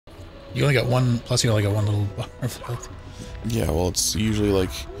You only got one, plus you only got one little bar of health. Yeah, well, it's usually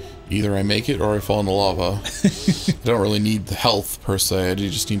like either I make it or I fall in the lava. I don't really need the health per se. I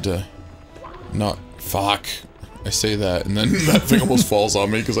just need to not fuck. I say that, and then that thing almost falls on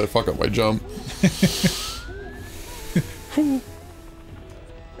me because I fuck up my jump.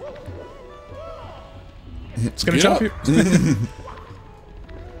 It's gonna jump you.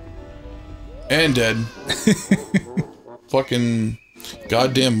 And dead. Fucking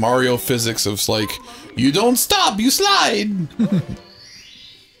goddamn Mario physics of like, you don't stop, you slide.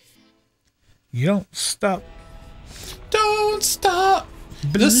 You don't stop. Don't stop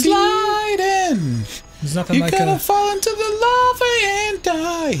the sliding. There's nothing You're like gonna fall into the lava and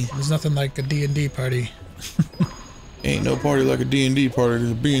die. There's nothing like a D&D party. Ain't no party like a D&D party.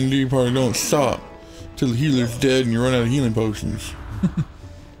 The D&D party don't stop till the healer's dead and you run out of healing potions.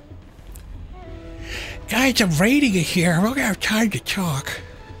 Guys, I'm raiding it here. I don't have time to talk.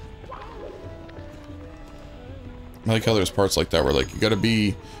 I like how there's parts like that where like you gotta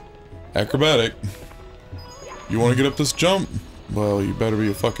be acrobatic. You wanna get up this jump? Well, you better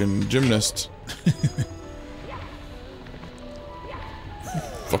be a fucking gymnast.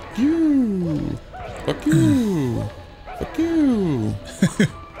 Fuck you! Fuck you! Fuck you!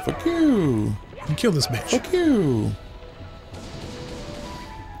 Fuck you! You kill this bitch. Fuck you!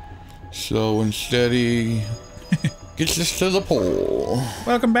 Slow and steady. Gets us to the pole.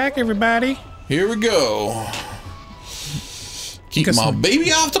 Welcome back, everybody. Here we go. Keep my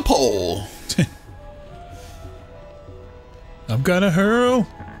baby off the pole. I'm gonna hurl.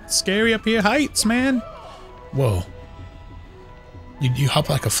 It's scary up here heights, man. Whoa. You hop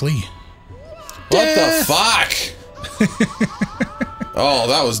like a flea. What the fuck? Oh,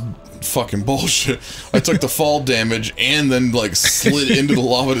 that was fucking bullshit. I took the fall damage and then like slid into the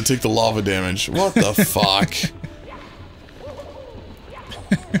lava to take the lava damage. What the fuck?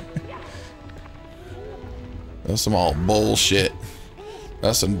 That's some all bullshit.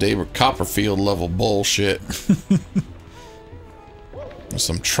 That's some David Copperfield level bullshit. That's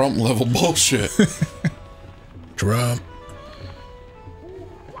some Trump level bullshit. Trump.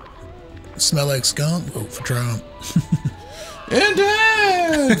 Smell like skunk? Vote for Trump. And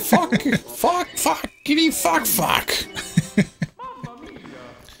then fuckity fuck.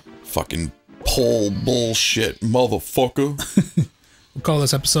 Fucking pole bullshit, motherfucker. We'll call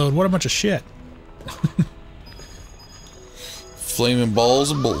this episode "What a Bunch of Shit." Flaming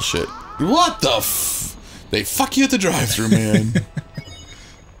balls of bullshit. What the f? They fuck you at the drive-thru, man.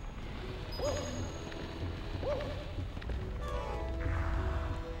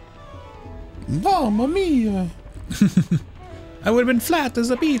 Mamma mia. I would have been flat as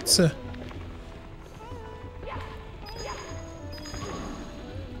a pizza.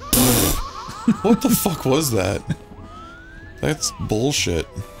 What the fuck was that? That's bullshit.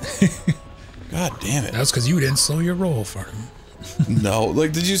 God damn it. That's because you didn't slow your roll for him. No,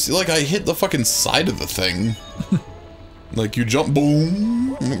 like, did you see, like, I hit the fucking side of the thing. Like, you jump,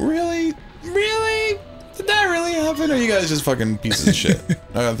 boom. I'm like, really? Really? Did that really happen? Or are you guys just fucking pieces of shit?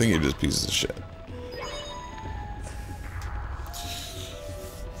 I don't think you're just pieces of shit.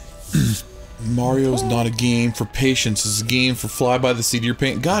 Mario's not a game for patience, it's a game for fly by the seat of your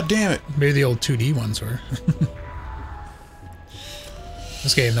pants. God damn it. Maybe the old 2D ones were.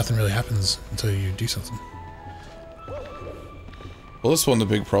 This game, nothing really happens until you do something. Well, this one, the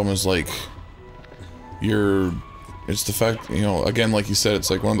big problem is, like, it's the fact, you know, again, like you said,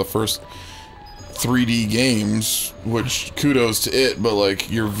 it's like one of the first 3D games, which kudos to it, but,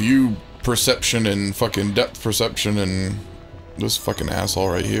 like, your view perception and fucking depth perception and this fucking asshole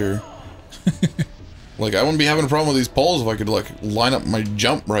right here. Like, I wouldn't be having a problem with these poles if I could, like, line up my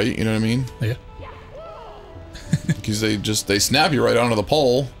jump right, you know what I mean? Yeah. Because they snap you right onto the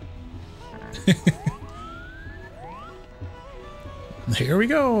pole. Here we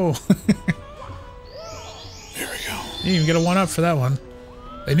go. Here we go. You even get a 1-up for that one.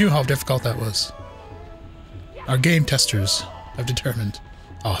 They knew how difficult that was. Our game testers have determined.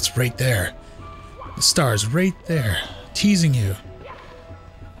 Oh, it's right there. The star's right there, teasing you.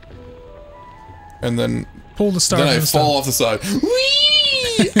 And then pull the star. Then I fall off the side.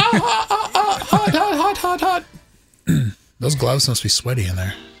 Whee! Hot. Those gloves must be sweaty in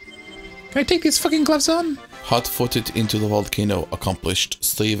there. Can I take these fucking gloves on? Hot-footed into the volcano. Accomplished.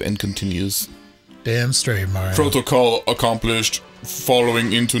 Save and continues. Damn straight, Mario. Protocol accomplished.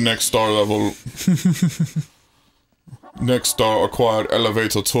 Following into next star level. Next star acquired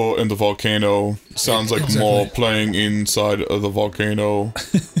elevator tour in the volcano. Sounds like exactly. more playing inside of the volcano.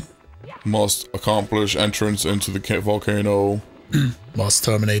 Must accomplish entrance into the volcano. Must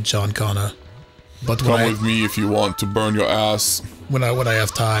terminate John Connor. But Come with me if you want to burn your ass. When I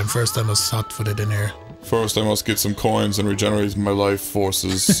have time, first I must hot-foot it in here. First, I must get some coins and regenerate my life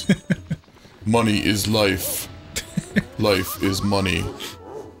forces. Money is life. Life is money.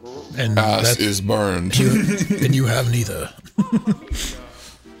 And ass is burned. And you have neither.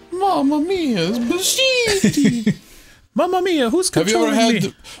 Mamma mia, bullshit. Mamma mia, who's controlling me? Have you ever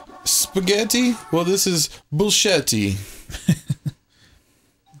had spaghetti? Well, this is bullshitty.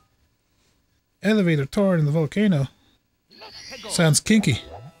 Elevator tour in the volcano. Sounds kinky.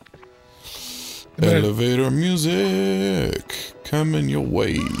 Elevator music coming your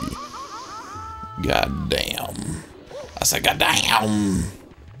way. Goddamn. I said goddamn.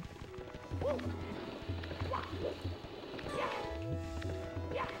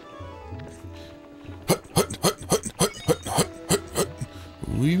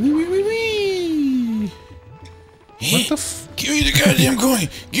 Wee wee wee wee wee. What the f? Give me the goddamn coin.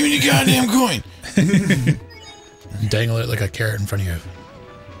 Give me the goddamn coin. Dangle it like a carrot in front of you.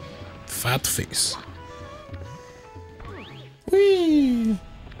 Fat face. Whee!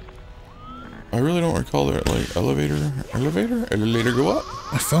 I really don't recall that, like, elevator go up?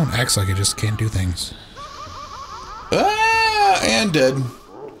 My phone acts like it just can't do things. Ah! And dead.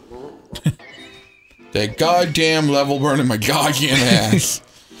 That goddamn level burning my goddamn ass.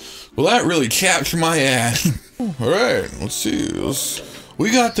 Well, that really chaps my ass. Alright, let's see.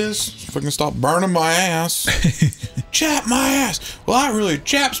 We got this. If I can stop burning my ass. Chap my ass. Well, that really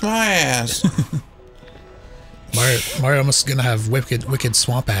chaps my ass. Mario must gonna have wicked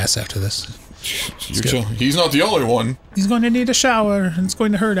swamp ass after this. He's not the only one. He's going to need a shower, and it's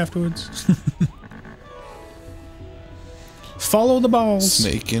going to hurt afterwards. Follow the balls.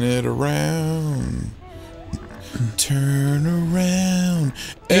 Snaking it around. Turn around.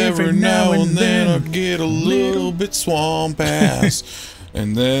 Every now and then I get a little bit swamp ass.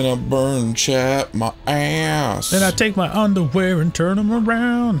 And then I burn chap my ass. Then I take my underwear and turn them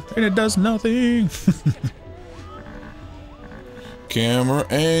around. And it does nothing. Camera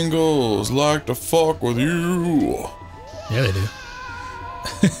angles like to fuck with you. Yeah, they do.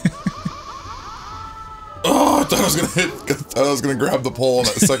 Oh, I thought I was gonna hit. I thought I was gonna grab the pole on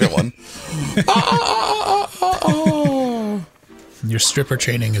that second one. Your stripper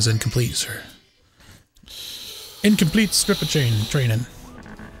chaining is incomplete, sir. Incomplete stripper training.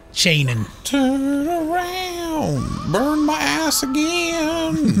 Chaining. Turn around. Burn my ass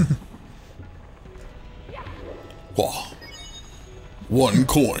again. Whoa. One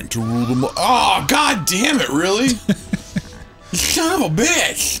coin to rule them. Oh, god damn it, really? Son of a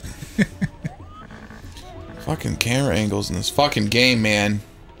bitch. Fucking camera angles in this fucking game, man.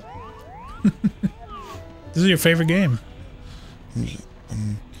 This is your favorite game.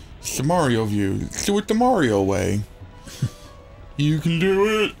 It's the Mario view. Let's do it the Mario way. You can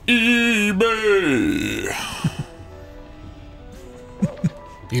do it eBay.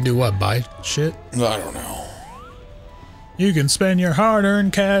 You can do what? Buy shit? I don't know. You can spend your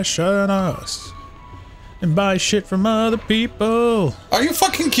hard-earned cash on us and buy shit from other people. Are you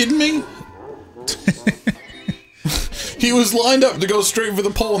fucking kidding me? He was lined up to go straight for the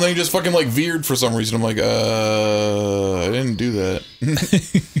pole and then he just fucking like veered for some reason. I'm like, I didn't do that.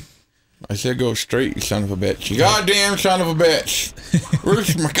 I said go straight, you son of a bitch. You goddamn son of a bitch.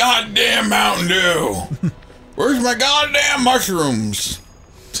 Where's my goddamn Mountain Dew? Where's my goddamn mushrooms?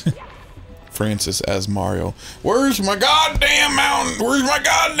 Francis as Mario. Where's my goddamn mountain? Where's my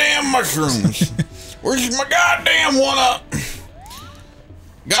goddamn mushrooms? Where's my goddamn one-up?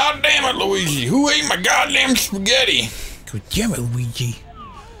 God damn it, Luigi. Who ate my goddamn spaghetti? God damn it, Luigi.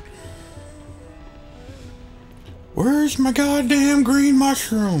 Where's my goddamn green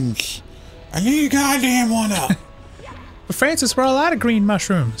mushrooms? I need a goddamn one-up. But Francis, we're all out of green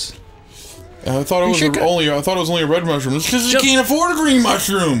mushrooms. I thought it was only a red mushroom. It's because you can't afford a green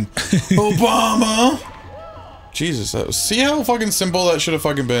mushroom. Obama. Jesus, see how fucking simple that should have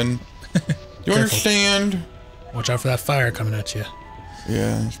fucking been. You understand? Watch out for that fire coming at you.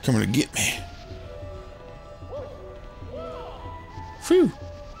 Yeah, it's coming to get me. Phew.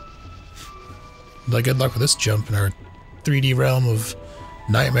 Like, good luck with this jump in our 3D realm of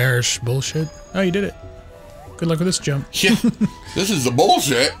nightmarish bullshit. Oh, you did it. Good luck with this jump. Yeah, this is the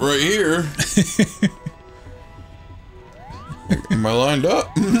bullshit right here. Am I lined up?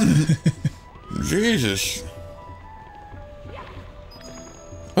 Jesus.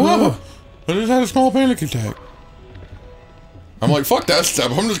 Oh, I just had a small panic attack. I'm like, fuck that step.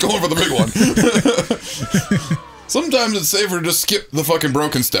 I'm just going for the big one. Sometimes it's safer to just skip the fucking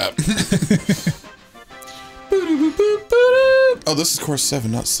broken step. Oh, this is course 7,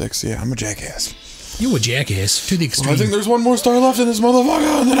 not 6. Yeah, I'm a jackass. You a jackass to the extreme. I think there's one more star left in this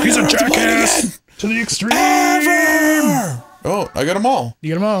motherfucker. And then He's a jackass. To the extreme! Ever! Oh, I got them all. You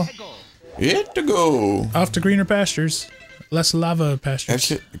get them all. It to go. Off to greener pastures. Less lava pastures.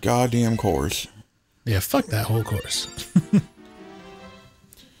 That's it. Goddamn course. Yeah, fuck that whole course. We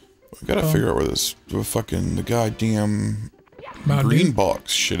gotta figure out where the goddamn green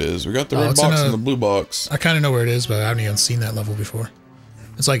box shit is. We got the red box and the blue box. I kind of know where it is, but I haven't even seen that level before.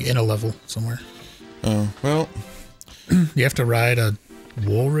 It's like in a level somewhere. Oh, well. You have to ride a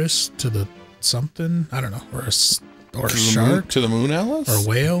walrus to the something. I don't know. Or a shark. To the moon, Alice? Or a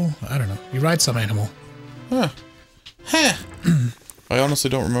whale. I don't know. You ride some animal. Huh. Huh. I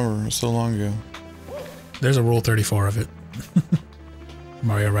honestly don't remember. It was so long ago. There's a Rule 34 of it.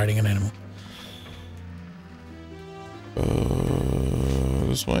 Mario riding an animal.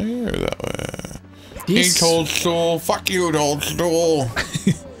 This way or that way? This. Hey, Toadstool. Fuck you, Toadstool.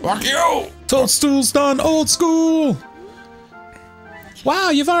 Fuck you. Toadstool's done old school.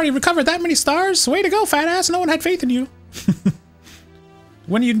 Wow, you've already recovered that many stars? Way to go, fat ass. No one had faith in you.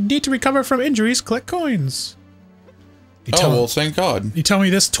 When you need to recover from injuries, collect coins. Well, thank God. You tell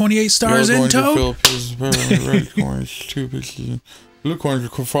me this 28 stars in tow? Red coins, 2 pieces. Blue coins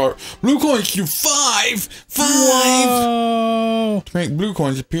do 5. Blue coins do 5! 5! Whoa. To make blue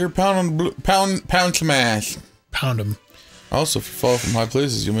coins appear, pound smash. Pound them. Also, if you fall from high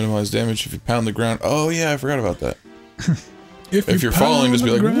places, you'll minimize damage if you pound the ground. Oh, yeah, I forgot about that. If you're falling, just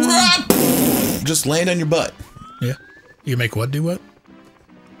be like, Wrap! Just land on your butt. Yeah. You make what do what?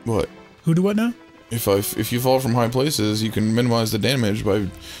 What? Who do what now? If you fall from high places, you can minimize the damage by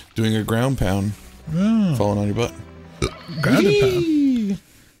doing a ground pound. Oh. Falling on your butt. Ground and pound.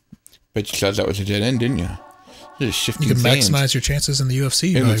 Bet you thought that was a dead end, didn't you? Just shifting You can sands. maximize your chances in the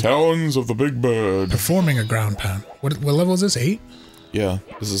UFC In by the talons of the big bird. performing a ground pound. What level is this? 8? Yeah,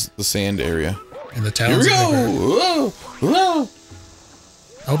 this is the sand area. In the Here talons we of the big bird. go! Whoa!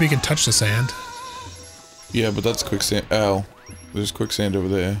 I hope you can touch the sand. Yeah, but that's quicksand. Ow. There's quicksand over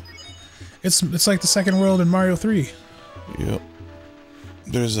there. It's like the second world in Mario 3. Yep.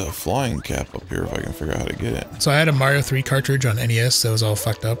 There's a flying cap up here if I can figure out how to get it. So I had a Mario 3 cartridge on NES that was all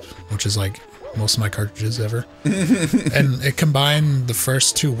fucked up, which is like most of my cartridges ever. And it combined the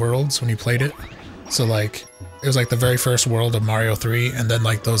first 2 worlds when you played it. So like, it was like the very first world of Mario 3, and then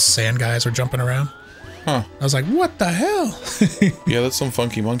like those sand guys were jumping around. Huh. I was like, what the hell? Yeah, that's some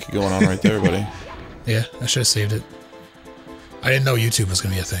funky monkey going on right there, buddy. Yeah, I should have saved it. I didn't know YouTube was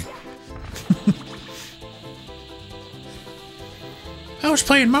going to be a thing. I was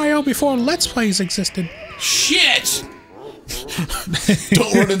playing Mario before Let's Plays existed. Shit!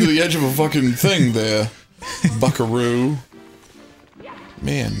 Don't run into the edge of a fucking thing there, buckaroo.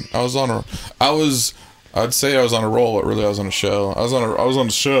 Man, I'd say I was on a roll, but really I was on a show. I was on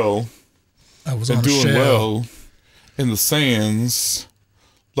a show. I was on doing a show. well in the sands,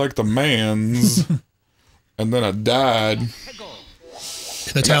 like the mans, and then I died. In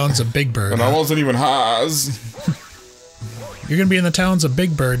the talons of Big Bird. And I wasn't even highs. You're gonna be in the talons of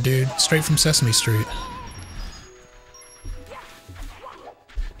Big Bird, dude. Straight from Sesame Street.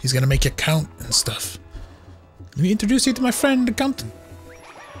 He's gonna make you count and stuff. Let me introduce you to my friend, Count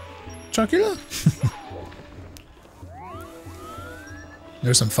Chocula.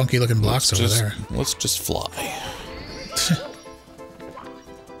 There's some funky looking blocks over there. Let's just fly.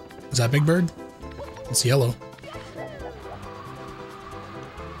 Is that Big Bird? It's yellow.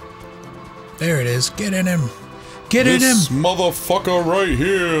 There it is. Get in him. Get in him. This motherfucker right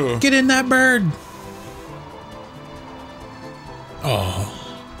here. Get in that bird. Oh.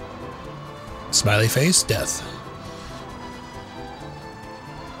 Smiley face, death.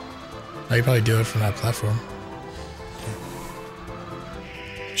 Now you probably do it from that platform.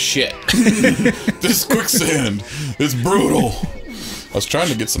 Shit. This quicksand is brutal. I was trying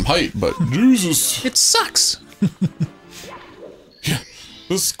to get some height, but Jesus. It sucks. Yeah,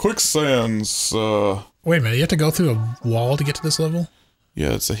 this quicksand's, Wait a minute, you have to go through a wall to get to this level?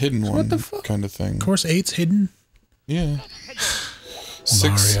 yeah, it's a hidden one What the fuck? kind of thing. Course 8's hidden? Yeah.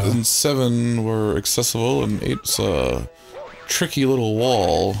 6 Mario. and 7 were accessible, and 8's a tricky little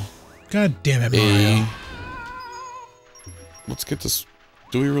wall. God damn it, Mario. Let's get this.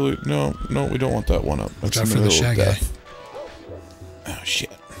 Do we really? No, we don't want that one up. That's Watch out in for the middle Shy of Guy. death. Oh shit.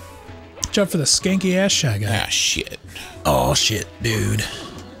 Watch out for the skanky ass Shy Guy. Ah shit. Oh shit, dude.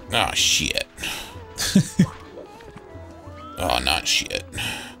 Ah shit. Oh, not shit.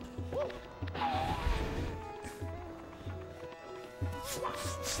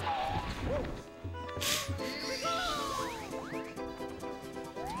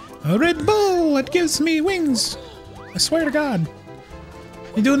 A Red Bull, it gives me wings. I swear to God.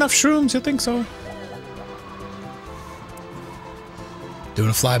 You do enough shrooms, you'll think so. Doing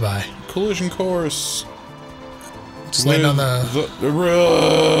a flyby. Collision course. Just land on the...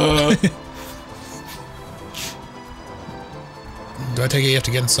 Do I take it you have to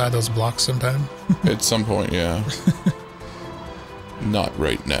get inside those blocks sometime? At some point, yeah. Not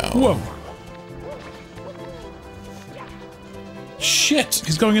right now. Whoa. Shit!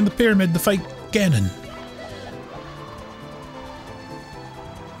 He's going in the pyramid to fight Ganon.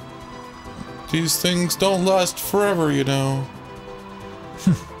 These things don't last forever, you know.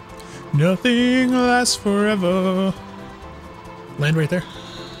 Nothing lasts forever. Land right there.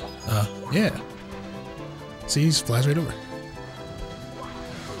 Yeah. See, he flies right over.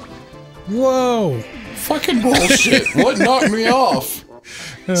 Whoa! Fucking bullshit. What knocked me off?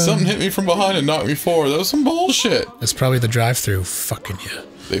 Something hit me from behind and knocked me forward. That was some bullshit. It's probably the drive-thru fucking you.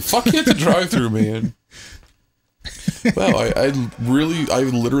 They fuck you at the drive-thru, man. Well, I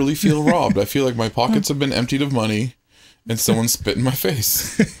literally feel robbed. I feel like my pockets have been emptied of money and someone spit in my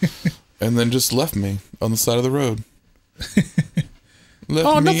face. And then just left me on the side of the road.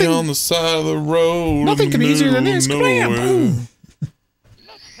 Left me on the side of the road. Nothing can be easier than this. Bam!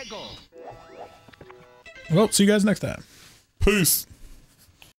 Well, see you guys next time. Peace.